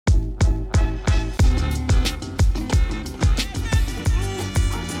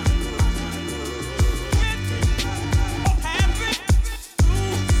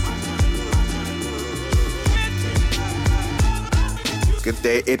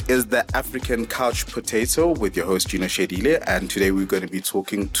Day. It is the African Couch Potato with your host, Gina Shedile, and today we're going to be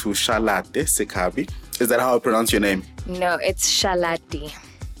talking to Shalate Sekhabi. Is that how I pronounce your name? No, it's Shalate.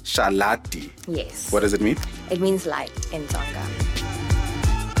 Shalate? Yes. What does it mean? It means light in Tonga.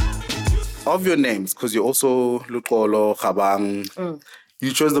 Of your names, because you also Lukolo, Khabang,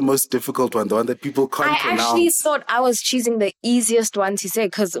 you chose the most difficult one, the one that people can't pronounce. I actually thought I was choosing the easiest one to say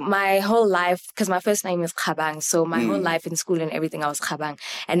because my whole life, because my first name is Khabang, so my whole life in school and everything, I was Khabang.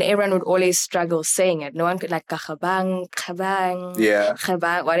 And everyone would always struggle saying it. No one could like Khabang,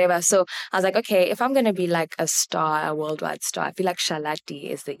 Khabang, whatever. So I was like, okay, if I'm going to be like a star, a worldwide star, I feel like Shalati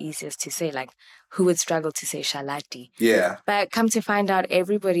is the easiest to say. Like, who would struggle to say Shalati? Yeah. But come to find out,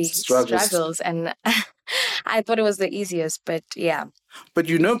 everybody struggles and I thought it was the easiest, but yeah. But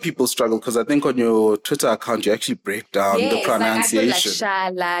you know people struggle because I think on your Twitter account you actually break down the pronunciation. Like I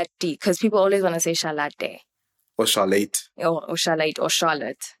put like Shalati because people always want to say Shalate. Or Shalate. Or Shalate or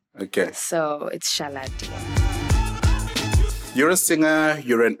Charlotte. Okay. So it's Shalati. You're a singer,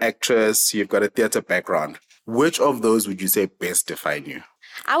 you're an actress, you've got a theatre background. Which of those would you say best define you?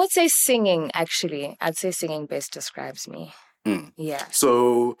 I would say singing, actually. I'd say singing best describes me. Yeah.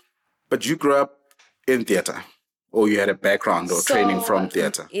 So, but you grew up in theatre? Or you had a background or training from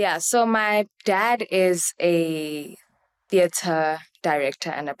theatre? Yeah, so my dad is a theatre director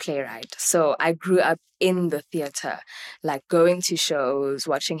and a playwright. So I grew up in the theatre, like going to shows,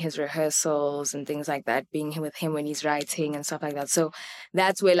 watching his rehearsals and things like that, being with him when he's writing and stuff like that. So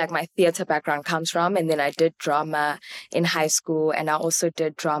that's where like my theatre background comes from. And then I did drama in high school, and I also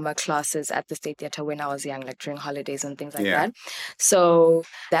did drama classes at the State Theatre when I was young, like during holidays and things like that. So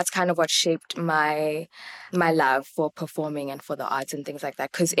that's kind of what shaped my love for performing and for the arts and things like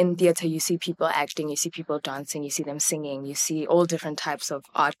that. Because in theatre, you see people acting, you see people dancing, you see them singing, you see all different types of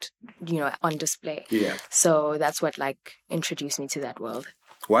art, on display. Yeah. So that's what like introduced me to that world.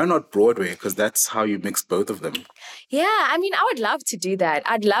 Why not Broadway? Because that's how you mix both of them. Yeah, I mean, I would love to do that.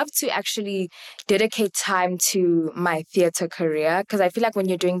 I'd love to actually dedicate time to my theatre career because I feel like when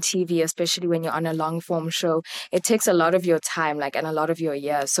you're doing TV, especially when you're on a long form show, it takes a lot of your time, like, and a lot of your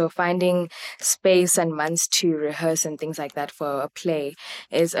years. So finding space and months to rehearse and things like that for a play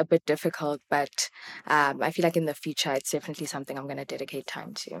is a bit difficult. But I feel like in the future, it's definitely something I'm going to dedicate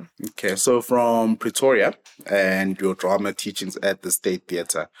time to. Okay, so from Pretoria and your drama teachings at the State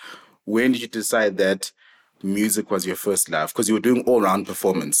Theatre, when did you decide that music was your first love? Because you were doing all-round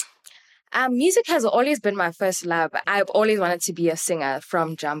performance. Music has always been my first love. I've always wanted to be a singer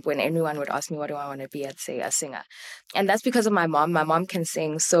from jump. When anyone would ask me, what do I want to be? I'd say a singer. And that's because of my mom. My mom can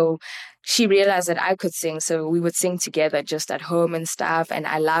sing. So she realized that I could sing. So we would sing together just at home and stuff. And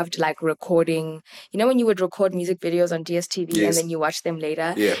I loved like recording. You know when you would record music videos on DSTV and then you watch them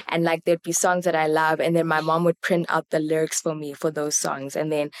later? Yeah. And like there'd be songs that I love. And then my mom would print out the lyrics for me for those songs.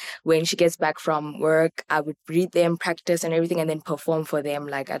 And then when she gets back from work, I would read them, practice and everything, and then perform for them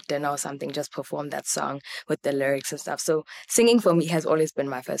like at dinner or something. Just perform that song with the lyrics and stuff. So singing for me has always been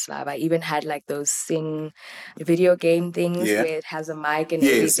my first love. I even had like those sing video game things where it has a mic and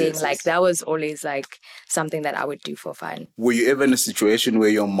everything. Like that was always like something that I would do for fun. Were you ever in a situation where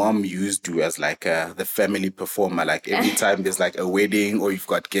your mom used you as like the family performer? Like every time there's like a wedding or you've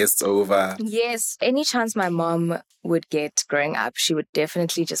got guests over? Yes. Any chance my mom would get growing up, she would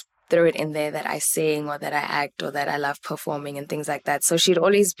definitely just throw it in there that I sing or that I act or that I love performing and things like that. So she'd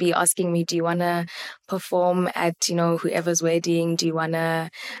always be asking me, do you want to perform at, whoever's wedding? Do you want to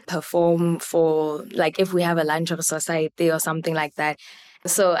perform for, like, if we have a lunch or society or something like that?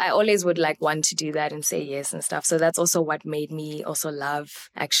 So I always would like want to do that and say yes and stuff. So that's also what made me also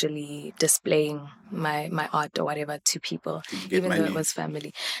love actually displaying my art or whatever to people, even though it was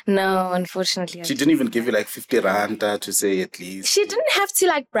family. No, unfortunately. She didn't even give you like 50 rand to say at least. She didn't have to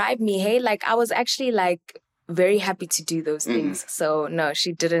like bribe me. Hey, like I was actually like very happy to do those things. So no,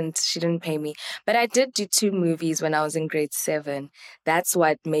 she didn't pay me. But I did do 2 movies when I was in grade 7. That's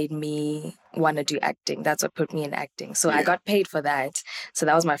what made me want to do acting. That's what put me in acting. So I got paid for that. So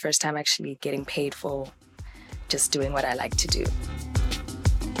that was my first time actually getting paid for just doing what I like to do.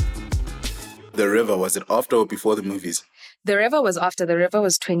 The River, was it after or before the movies? The River was after. The River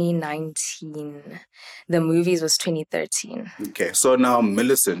was 2019. The movies was 2013. Okay, so now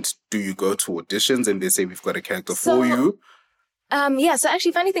Millicent, do you go to auditions and they say we've got a character for you? So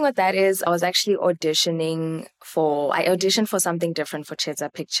actually funny thing with that is I was actually auditioning I auditioned for something different for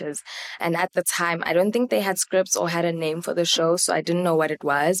Cheza Pictures. And at the time, I don't think they had scripts or had a name for the show, so I didn't know what it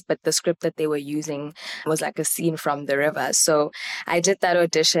was. But the script that they were using was like a scene from the river. So I did that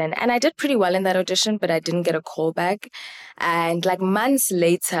audition, and I did pretty well in that audition, but I didn't get a call back. And like months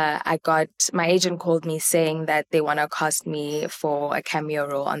later, my agent called me saying that they want to cast me for a cameo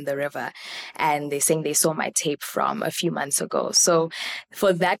role on the river. And they're saying they saw my tape from a few months ago. So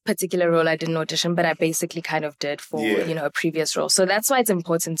for that particular role, I didn't audition, but I basically kind of did for, a previous role. So that's why it's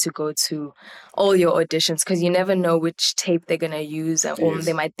important to go to all your auditions, because you never know which tape they're going to use, or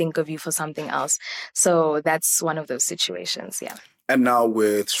they might think of you for something else. So that's one of those situations, yeah. And now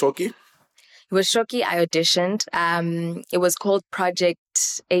with Shoki? With Shoki, I auditioned. It was called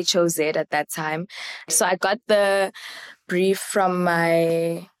Project HOZ at that time. So I got the brief from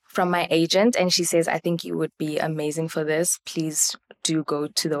my agent, and she says, I think you would be amazing for this. Please do go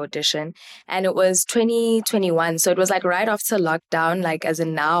to the audition. And it was 2021. So it was like right after lockdown, like as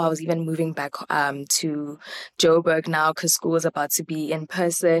in now, I was even moving back to Joburg now because school was about to be in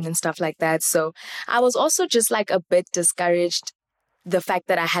person and stuff like that. So I was also just like a bit discouraged, the fact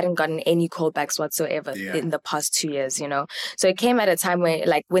that I hadn't gotten any callbacks whatsoever in the past 2 years, So it came at a time where,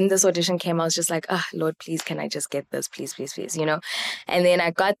 like, when this audition came, I was just like, Lord, please, can I just get this? Please, please, please, And then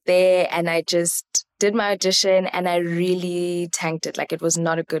I got there and I just did my audition and I really tanked it. Like, it was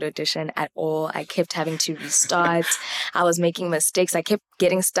not a good audition at all. I kept having to restart. I was making mistakes. I kept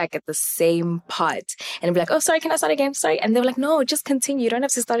getting stuck at the same part. And I'd be like, oh, sorry, can I start again? Sorry. And they were like, no, just continue. You don't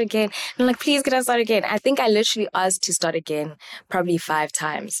have to start again. And I'm like, please, can I start again? I think I literally asked to start again probably 5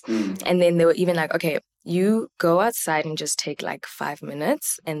 times. And then they were even like, okay, you go outside and just take like 5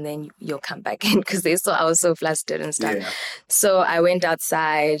 minutes and then you'll come back in, because they saw I was so flustered and stuff. Yeah. So I went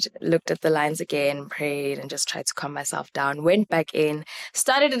outside, looked at the lines again, prayed and just tried to calm myself down, went back in,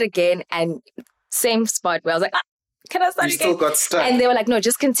 started it again, and same spot where I was like, can I start again? You still got stuck. And they were like, no,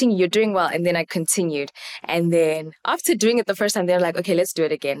 just continue. You're doing well. And then I continued. And then after doing it the first time, they were like, okay, let's do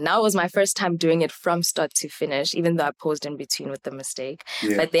it again. Now it was my first time doing it from start to finish, even though I paused in between with the mistake.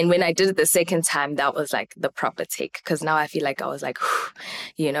 Yeah. But then when I did it the second time, that was like the proper take, because now I feel like I was like,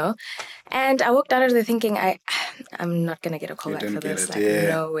 And I walked out of there thinking, I'm not going to get a call back for this.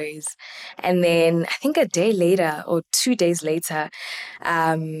 No ways. And then I think a day later or 2 days later,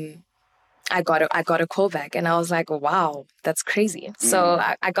 I got a call back, and I was like, wow, that's crazy. So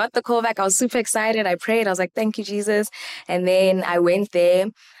I got the call back. I was super excited. I prayed. I was like, thank you, Jesus. And then I went there.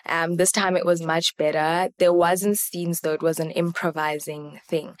 This time it was much better. There wasn't scenes though. It was an improvising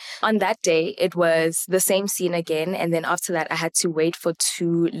thing. On that day, it was the same scene again. And then after that, I had to wait for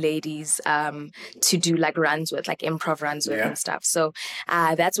 2 ladies to do like runs with, like improv runs with and stuff. So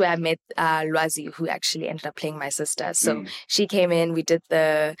that's where I met Lwazi, who actually ended up playing my sister. So she came in, we did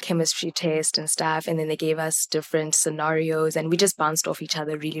the chemistry test and stuff. And then they gave us different scenarios and we just bounced off each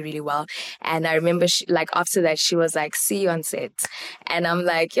other really, really well. And I remember after that, she was like, see you on set. And I'm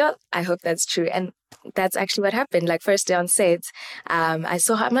like, yeah, I hope that's true. And that's actually what happened. Like, first day on set, I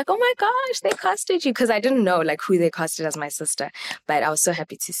saw her. I'm like, oh my gosh, they casted you. Because I didn't know like who they casted as my sister. But I was so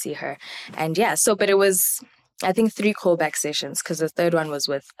happy to see her. And yeah, but it was, I think, 3 callback sessions, because the third one was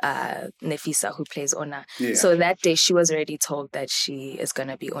with Nefisa, who plays Ona. Yeah. So that day she was already told that she is going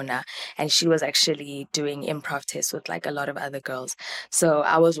to be Ona. And she was actually doing improv tests with like a lot of other girls. So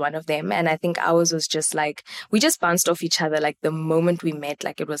I was one of them. And I think ours was just like, we just bounced off each other. Like the moment we met,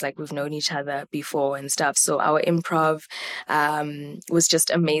 like it was like we've known each other before and stuff. So our improv was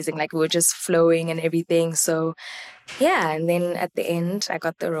just amazing. Like we were just flowing and everything. So yeah, and then at the end, I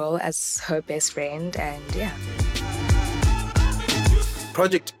got the role as her best friend, and yeah.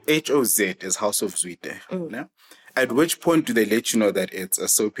 Project HOZ is House of Zwide. Yeah? At which point do they let you know that it's a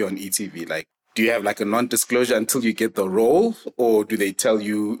soapy on ETV? Like, do you have like a non-disclosure until you get the role, or do they tell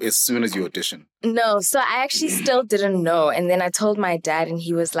you as soon as you audition? No, so I actually still didn't know. And then I told my dad and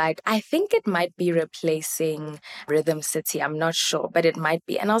he was like, I think it might be replacing Rhythm City. I'm not sure, but it might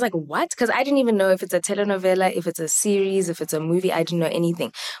be. And I was like, what? Because I didn't even know if it's a telenovela, if it's a series, if it's a movie. I didn't know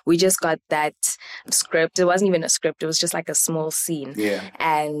anything. We just got that script. It wasn't even a script. It was just like a small scene. Yeah.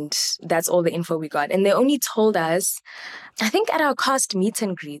 And that's all the info we got. And they only told us, I think at our cast meet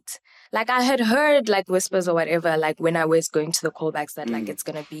and greet. Like I had heard like whispers or whatever, like when I was going to the callbacks that like it's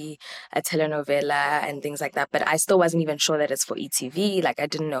going to be a telenovela and things like that. But I still wasn't even sure that it's for ETV. Like I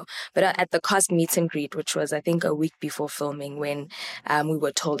didn't know. But at the cast meet and greet, which was I think a week before filming, when we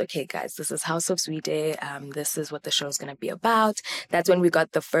were told, okay guys, this is House of Zwide. This is what the show is going to be about. That's when we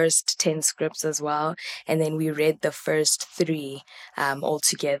got the first 10 scripts as well. And then we read the first 3 all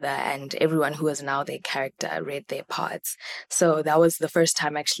together, and everyone who was now their character read their parts. So that was the first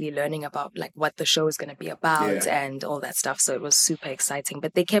time actually learning learning about like what the show is going to be about and all that stuff. So it was super exciting.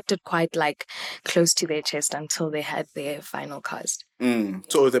 But they kept it quite like close to their chest until they had their final cast.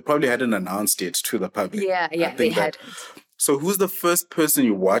 So they probably hadn't announced it to the public. Yeah, they hadn't. So who's the first person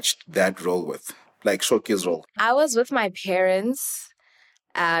you watched that role with? Like Shoki's role? I was with my parents.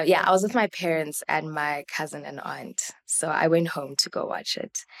 I was with my parents and my cousin and aunt. So I went home to go watch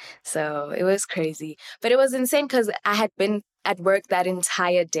it. So it was crazy. But it was insane because I had been at work that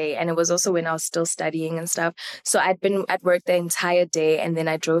entire day. And it was also when I was still studying and stuff. So I'd been at work the entire day. And then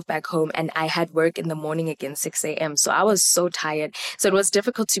I drove back home and I had work in the morning again, 6 a.m. So I was so tired. So it was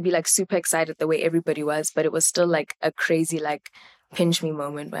difficult to be like super excited the way everybody was. But it was still like a crazy like pinch me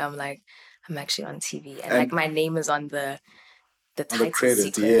moment where I'm like, I'm actually on TV. And like my name is on the title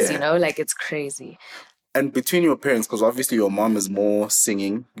sequence, you know, like it's crazy. And between your parents, because obviously your mom is more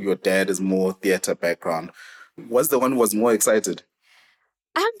singing, your dad is more theater background, was the one who was more excited?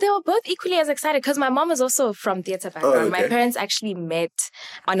 They were both equally as excited because my mom is also from theater background. Oh, okay. My parents actually met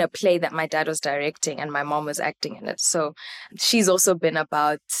on a play that my dad was directing and my mom was acting in it. So she's also been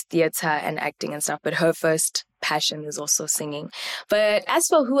about theater and acting and stuff, but her first passion is also singing. But as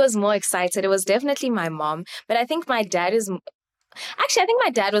for who was more excited, it was definitely my mom. But I think my dad is... Actually, I think my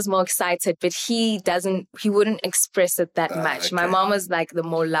dad was more excited, but he wouldn't express it that much. Okay. My mom was like the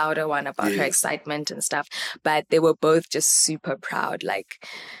more louder one about her excitement and stuff, but they were both just super proud. Like,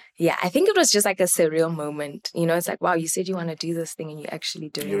 yeah, I think it was just like a surreal moment. You know, it's like, wow, you said you want to do this thing and you're actually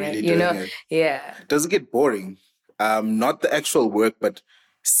doing it, you know? Yeah. Does it get boring? Not the actual work, but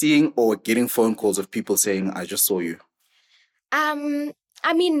seeing or getting phone calls of people saying, I just saw you.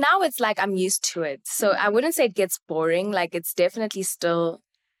 I mean, now it's like I'm used to it. So I wouldn't say it gets boring. Like it's definitely still,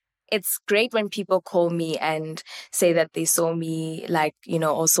 it's great when people call me and say that they saw me, like, you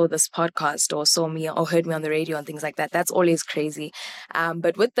know, or saw this podcast or saw me or heard me on the radio and things like that. That's always crazy.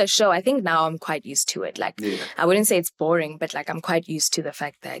 But with the show, I think now I'm quite used to it. Like, I wouldn't say it's boring, but like I'm quite used to the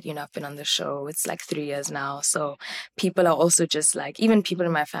fact that, you know, I've been on the show. It's like 3 years now. So people are also just like, even people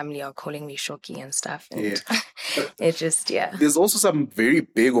in my family are calling me Shoki and stuff. And it just, There's also some very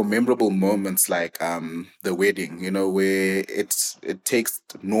big or memorable moments like the wedding, you know, where it takes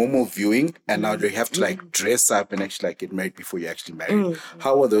normal viewing and now they have to like dress up and actually like get married before you actually marry.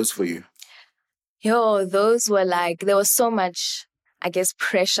 How were those for you? Those were like, there was so much, I guess,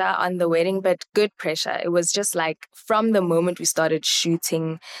 pressure on the wedding, but good pressure. It was just like from the moment we started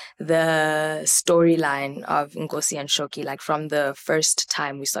shooting the storyline of Nkosi and Shoki, like from the first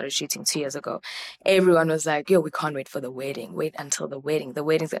time we started shooting 2 years ago, everyone was like, we can't wait for the wedding. Wait until the wedding. The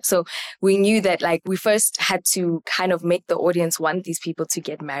wedding's... So we knew that like we first had to kind of make the audience want these people to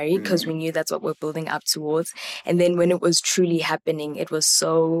get married because we knew that's what we're building up towards. And then when it was truly happening, it was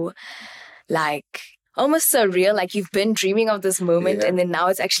so like... almost surreal, like you've been dreaming of this moment and then now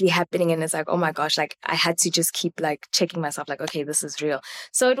it's actually happening and it's like, oh my gosh, like I had to just keep like checking myself like, okay, this is real.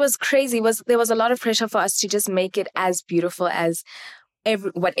 So it was crazy. There was a lot of pressure for us to just make it as beautiful as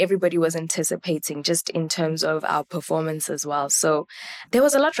what everybody was anticipating, just in terms of our performance as well. So there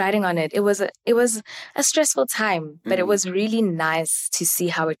was a lot riding on it. It was a stressful time, but it was really nice to see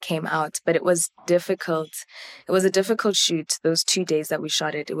how it came out. But it was difficult. It was a difficult shoot. Those 2 days that we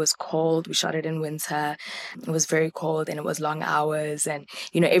shot it, it was cold. We shot it in winter. It was very cold and it was long hours and,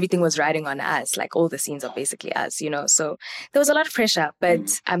 you know, everything was riding on us. Like all the scenes are basically us, you know. So there was a lot of pressure,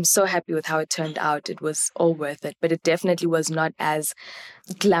 but I'm so happy with how it turned out. It was all worth it, but it definitely was not as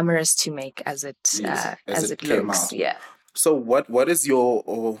glamorous to make as it looks. Yeah. So what is your,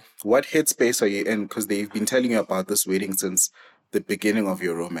 or what headspace are you in? Because they've been telling you about this wedding since the beginning of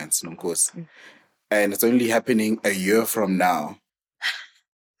your romance, of course. And it's only happening a year from now.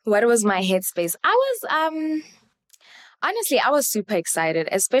 What was my headspace? Honestly, I was super excited,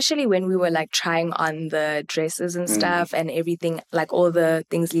 especially when we were like trying on the dresses and stuff and everything, like all the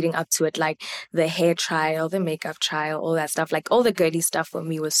things leading up to it, like the hair trial, the makeup trial, all that stuff. Like all the girly stuff for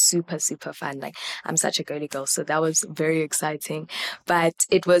me was super, super fun. Like I'm such a girly girl, so that was very exciting. But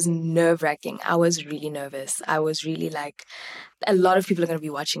it was nerve-wracking. I was really nervous. I was really like, a lot of people are going to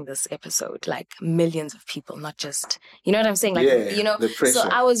be watching this episode, like millions of people, not just, you know what I'm saying? Like, you know, so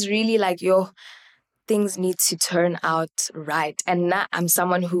I was really like, things need to turn out right. And now I'm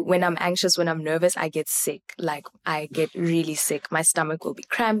someone who, when I'm anxious, when I'm nervous, I get sick. Like I get really sick. My stomach will be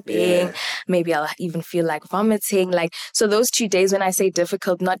cramping. Maybe I'll even feel like vomiting. Like, so those 2 days when I say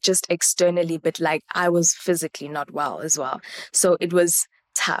difficult, not just externally, but like I was physically not well as well. So it was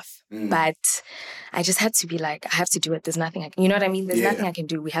tough. But I just had to be like, I have to do it. There's nothing you know what I mean? There's nothing I can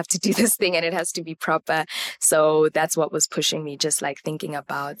do. We have to do this thing and it has to be proper. So that's what was pushing me, just like thinking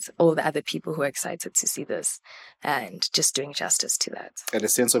about all the other people who are excited to see this and just doing justice to that. And a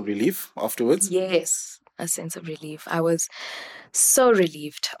sense of relief afterwards? Yes, a sense of relief. I was so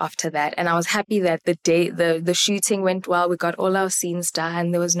relieved after that. And I was happy that the shooting went well. We got all our scenes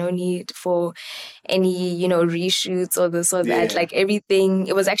done. There was no need for any, reshoots or this or that. Like everything,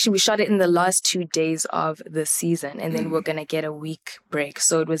 it was actually, we shot it in the last 2 days of the season and then we're going to get a week break.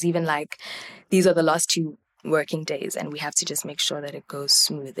 So it was even like, these are the last 2 working days and we have to just make sure that it goes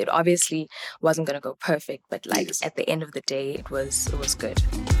smooth. It obviously wasn't going to go perfect, but at the end of the day, it was good.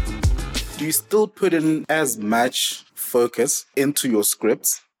 Do you still put in as much focus into your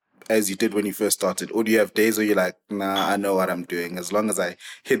scripts as you did when you first started? Or do you have days where you're like, nah, I know what I'm doing. As long as I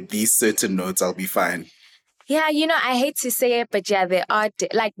hit these certain notes, I'll be fine? Yeah, I hate to say it, but yeah, there are...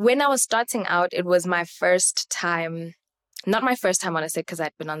 like, when I was starting out, it was my first time... Not my first time on a set because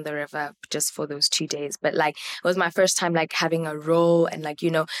I'd been on the river just for those 2 days, but like it was my first time like having a role and like,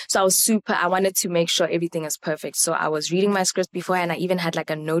 so I wanted to make sure everything is perfect. So I was reading my script before and I even had like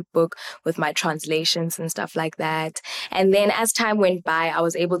a notebook with my translations and stuff like that. And then as time went by, I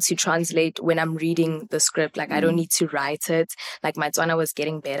was able to translate when I'm reading the script. Like I don't need to write it. Like my Tswana was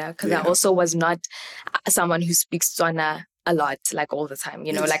getting better because I also was not someone who speaks Tswana a lot, like all the time,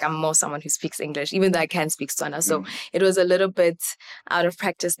 like I'm more someone who speaks English, even though I can speak Tswana. So it was a little bit out of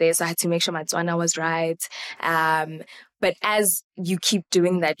practice there. So I had to make sure my Tswana was right. But as you keep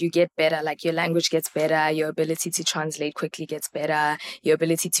doing that, you get better. Like your language gets better. Your ability to translate quickly gets better. Your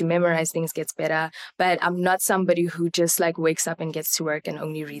ability to memorize things gets better. But I'm not somebody who just like wakes up and gets to work and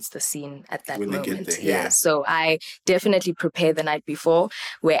only reads the scene at that moment. Get there, So I definitely prepare the night before.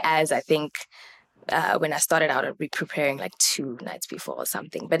 Whereas I think when I started out, I'd be preparing like 2 nights before or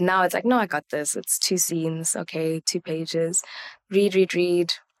something. But now it's like, no, I got this. It's 2 scenes. Okay, 2 pages.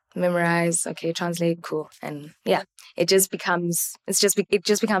 Read. Memorize. Okay, translate. Cool. And yeah, it just becomes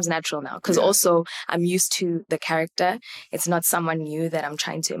natural now. Because also I'm used to the character. It's not someone new that I'm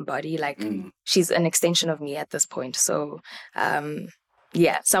trying to embody. Like she's an extension of me at this point. So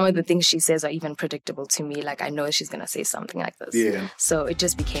some of the things she says are even predictable to me. Like I know she's going to say something like this. Yeah. So it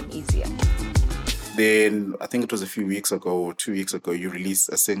just became easier. Then I think it was a few weeks ago or 2 weeks ago, you released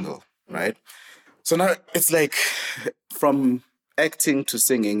a single, right? So now it's like from acting to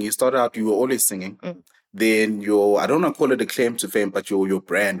singing, you started out, you were always singing. Then I don't want to call it a claim to fame, but your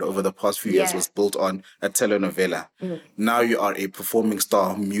brand over the past few years was built on a telenovela. Now you are a performing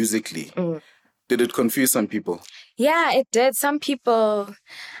star musically. Did it confuse some people? Yeah, it did. Some people,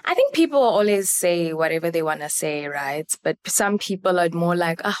 I think people always say whatever they want to say, right? But some people are more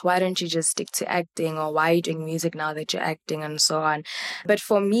like, why don't you just stick to acting? Or why are you doing music now that you're acting and so on? But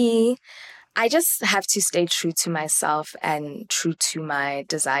for me, I just have to stay true to myself and true to my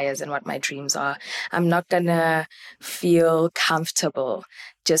desires and what my dreams are. I'm not going to feel comfortable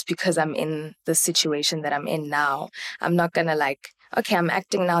just because I'm in the situation that I'm in now. I'm not going to like, okay, I'm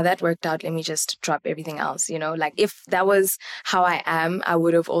acting now, that worked out, let me just drop everything else, Like if that was how I am, I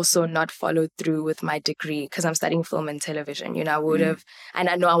would have also not followed through with my degree because I'm studying film and television, I would have, and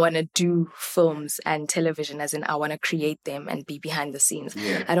I know I want to do films and television as in I want to create them and be behind the scenes.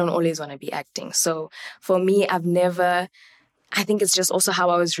 Yeah. I don't always want to be acting. So for me, I think it's just also how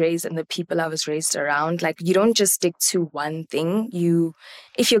I was raised and the people I was raised around. Like, you don't just stick to one thing.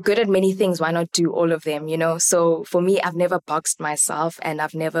 If you're good at many things, why not do all of them, So for me, I've never boxed myself and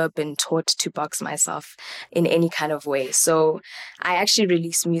I've never been taught to box myself in any kind of way. So I actually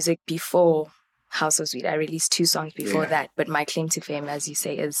released music before House of Sweet. I released 2 songs before that. But my claim to fame, as you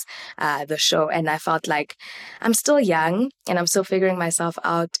say, is the show. And I felt like I'm still young and I'm still figuring myself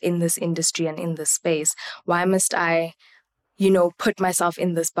out in this industry and in this space. Why must I put myself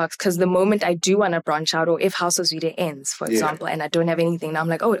in this box? Because the moment I do want to branch out, or if House of Sweden ends, for example, and I don't have anything, now I'm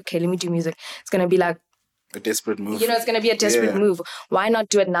like, oh, okay, let me do music. It's going to be like a desperate move. It's going to be a desperate move. Why not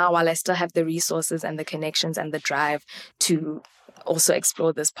do it now while I still have the resources and the connections and the drive to also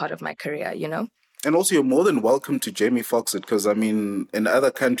explore this part of my career, And also, you're more than welcome to Jamie Foxx it, because, in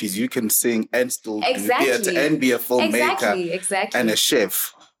other countries, you can sing and still do theatre and be a filmmaker and a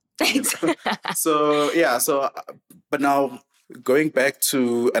chef. But now going back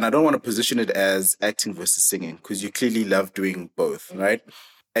to, and I don't want to position it as acting versus singing, because you clearly love doing both, right?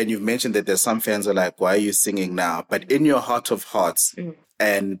 And you've mentioned that there's some fans who are like, why are you singing now? But in your heart of hearts,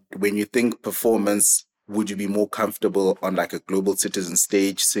 and when you think performance, would you be more comfortable on like a global citizen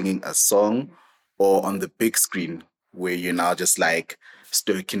stage singing a song, or on the big screen where you're now just like,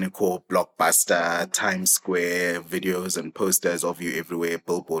 stereotypical blockbuster, Times Square videos and posters of you everywhere,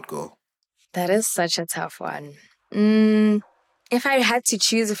 billboard girl? That is such a tough one. If I had to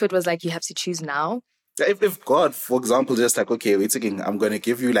choose, if it was like you have to choose now. If God, for example, just like, okay, wait again, I'm going to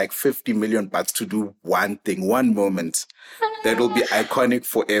give you like 50 million bucks to do one thing, one moment that will be iconic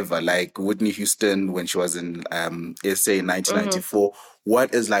forever, like Whitney Houston when she was in SA in 1994.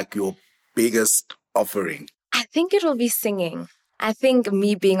 What is like your biggest offering? I think it will be singing. I think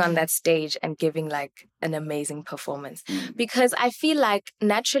me being on that stage and giving like an amazing performance, because I feel like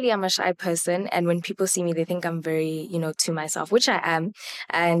naturally I'm a shy person, and when people see me, they think I'm very, to myself, which I am,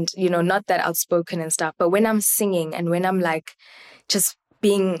 and, not that outspoken and stuff. But when I'm singing and when I'm like just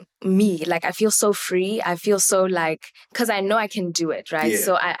being me, like I feel so free. I feel so like, because I know I can do it, right? Yeah.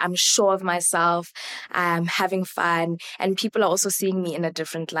 So I'm sure of myself. I'm having fun, and people are also seeing me in a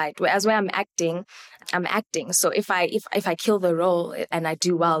different light. Whereas when I'm acting. So if I kill the role and I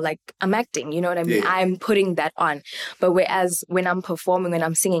do well, like I'm acting, you know what I mean? Yeah. I'm putting that on. But whereas when I'm performing, when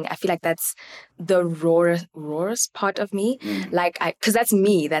I'm singing, I feel like that's the rawest part of me. Like because that's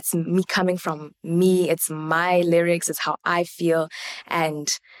me coming from me. It's my lyrics. It's how I feel. And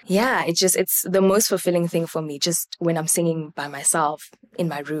yeah, it's the most fulfilling thing for me, just when I'm singing by myself in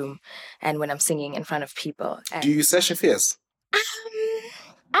my room and when I'm singing in front of people. And do you Sasha Fierce?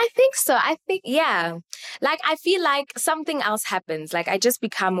 I think so. Yeah. Like, I feel like something else happens. Like, I just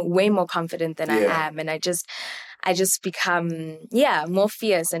become way more confident than I am. And I just become, more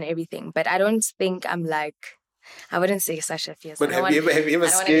fierce and everything. But I don't think I'm like, I wouldn't say Sasha Fierce. But have you ever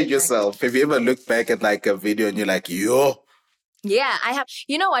scared yourself? Have you ever looked back at like a video and you're like, yo? Yeah, I have.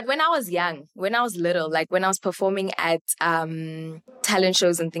 You know what? When I was young, when I was little, like when I was performing at talent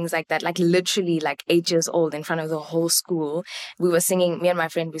shows and things like that, like literally like 8 years old in front of the whole school, we were singing, me and my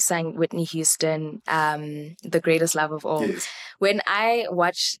friend, we sang Whitney Houston, The Greatest Love of All. Yes. When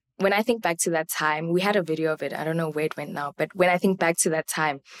I think back to that time, we had a video of it. I don't know where it went now, but when I think back to that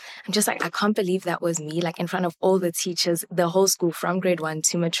time, I'm just like, I can't believe that was me, like in front of all the teachers, the whole school from grade 1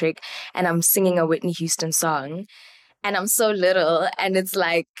 to matric, and I'm singing a Whitney Houston song. And I'm so little, and it's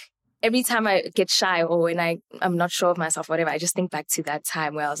like every time I get shy or when I'm not sure of myself, whatever, I just think back to that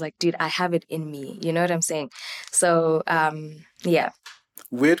time where I was like, dude, I have it in me. You know what I'm saying? So, yeah.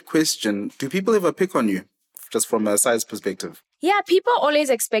 Weird question. Do people ever pick on you, just from a size perspective? Yeah, people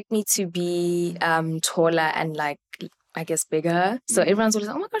always expect me to be taller and like, I guess, bigger. So everyone's always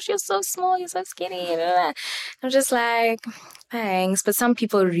like, oh my gosh, you're so small, you're so skinny. I'm just like, thanks. But some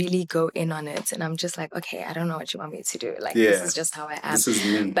people really go in on it. And I'm just like, okay, I don't know what you want me to do. Like, this is just how I am. This is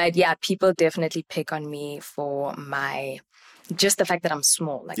me. But yeah, people definitely pick on me for just the fact that I'm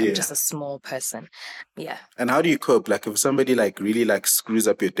small. Like, I'm just a small person. Yeah. And how do you cope? Like, if somebody like really like screws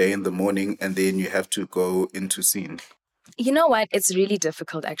up your day in the morning and then you have to go into scene? You know what? It's really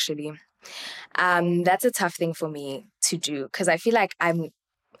difficult, actually. That's a tough thing for me to do because I feel like I'm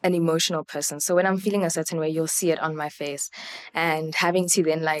an emotional person. So when I'm feeling a certain way, you'll see it on my face. And having to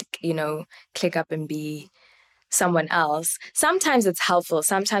then click up and be someone else, sometimes it's helpful.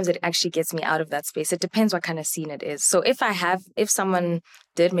 Sometimes it actually gets me out of that space. It depends what kind of scene it is. So if someone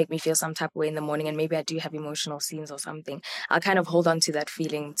did make me feel some type of way in the morning and maybe I do have emotional scenes or something, I'll kind of hold on to that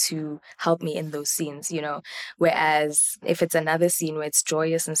feeling to help me in those scenes, Whereas if it's another scene where it's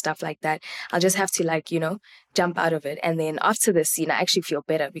joyous and stuff like that, I'll just have to jump out of it. And then after the scene, I actually feel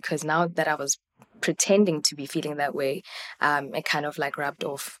better because now that I was pretending to be feeling that way, it kind of rubbed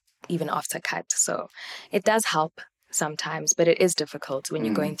off even after cut. So it does help sometimes, but it is difficult when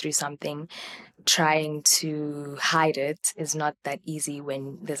you're going through something. Trying to hide it is not that easy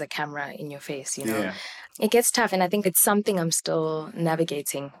when there's a camera in your face, Yeah. It gets tough, and I think it's something I'm still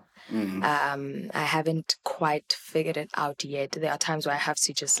navigating. I haven't quite figured it out yet. There are times where I have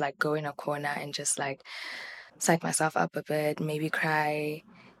to just go in a corner and just psych myself up a bit, maybe cry,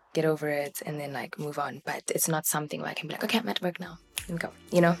 get over it, and then move on. But it's not something where I can be like, okay, I'm at work now. And go,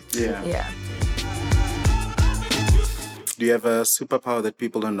 Yeah. Do you have a superpower that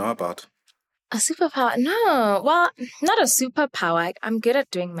people don't know about? A superpower? No. Well, not a superpower. I'm good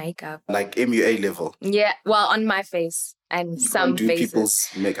at doing makeup. Like MUA level? Yeah. Well, on my face and You some can't do faces. people's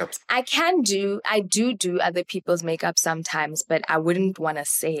makeups. I do other people's makeup sometimes, but I wouldn't want to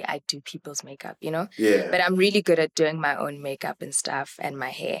say I do people's makeup, Yeah. But I'm really good at doing my own makeup and stuff and my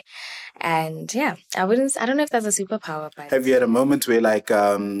hair. And yeah, I don't know if that's a superpower, but Have you had a moment where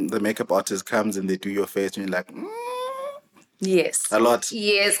the makeup artist comes and they do your face and you're like, yes. A lot.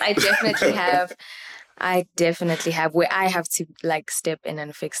 Yes, I definitely have. I definitely have, where I have to like step in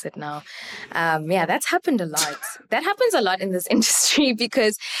and fix it now. That's happened a lot. That happens a lot in this industry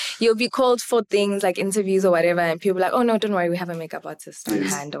because you'll be called for things like interviews or whatever, and people are like, oh no, don't worry, we have a makeup artist on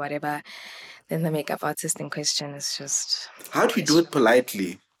hand or whatever. Then the makeup artist in question is just... How do you do it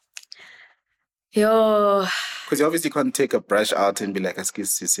politely? Yo. Because you obviously can't take a brush out and be like,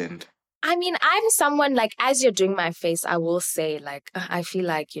 excuse me, and... I mean, I'm someone like, as you're doing my face, I will say like, I feel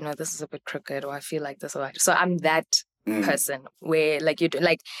like, you know, this is a bit crooked, or I feel like this or that. So I'm that person where like you do,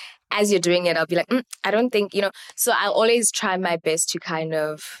 like, as you're doing it, I'll be like, I don't think, you know. So I'll always try my best to kind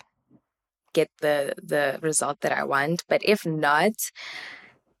of get the result that I want. But if not,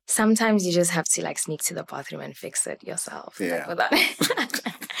 sometimes you just have to like sneak to the bathroom and fix it yourself. Yeah.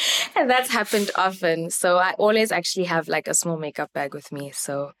 And that's happened often. So I always actually have like a small makeup bag with me.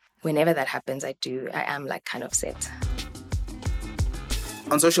 So whenever that happens, I am like kind of set.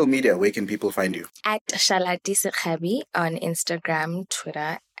 On social media, where can people find you? At Shalate Sekhabi on Instagram,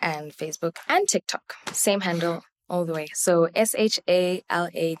 Twitter, and Facebook, and TikTok. Same handle all the way. So SHALATE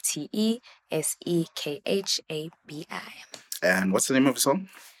SEKHABI. And what's the name of the song?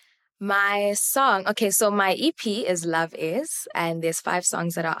 My song, okay, so my EP is Love Is, and there's 5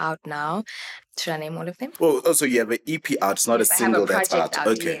 songs that are out now. Should I name all of them? Oh, so you have an EP out. It's not a single that's out.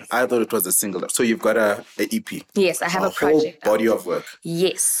 Okay, yes. I thought it was a single. So you've got a EP. Yes, I have a project whole body of work.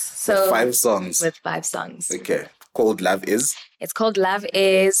 Yes. So with 5 songs. With 5 songs. Okay. Called Love Is? It's called Love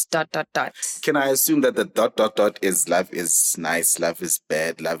Is ... Can I assume that the ... is love is nice, love is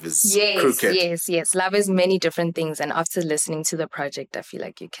bad, love is crooked? Yes. Love is many different things. And after listening to the project, I feel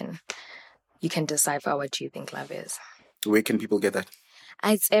like you can decipher what you think love is. Where can people get that?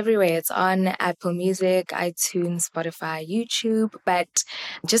 It's everywhere. It's on Apple Music, iTunes, Spotify, YouTube. But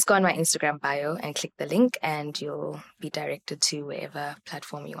just go on my Instagram bio and click the link and you'll be directed to wherever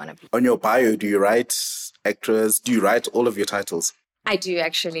platform you want to be. On your bio, do you write actors? Do you write all of your titles? I do,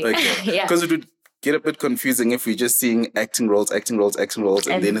 actually. Okay. Yeah. Because it would get a bit confusing if we're just seeing acting roles,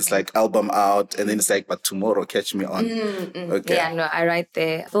 and then it's like album out, and then it's like, but tomorrow, catch me on. Okay. Yeah, no, I write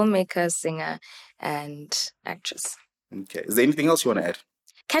there. Filmmaker, singer, and actress. Okay. Is there anything else you want to add?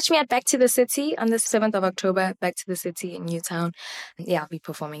 Catch me at Back to the City on the 7th of October, Back to the City in Newtown. Yeah, I'll be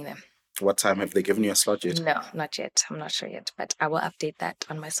performing there. What time have they given you a slot yet? No, not yet. I'm not sure yet, but I will update that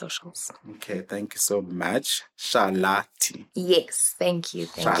on my socials. Okay, thank you so much. Shalate. Yes, thank you.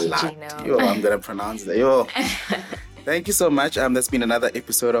 Thank you, Gino. Yo, I'm going to pronounce that. Yo. Thank you so much. That's been another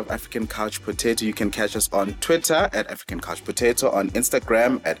episode of African Couch Potato. You can catch us on Twitter at African Couch Potato, on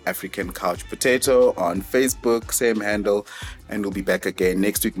Instagram at African Couch Potato, on Facebook, same handle. And we'll be back again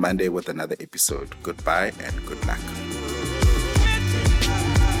next week, Monday, with another episode. Goodbye and good luck.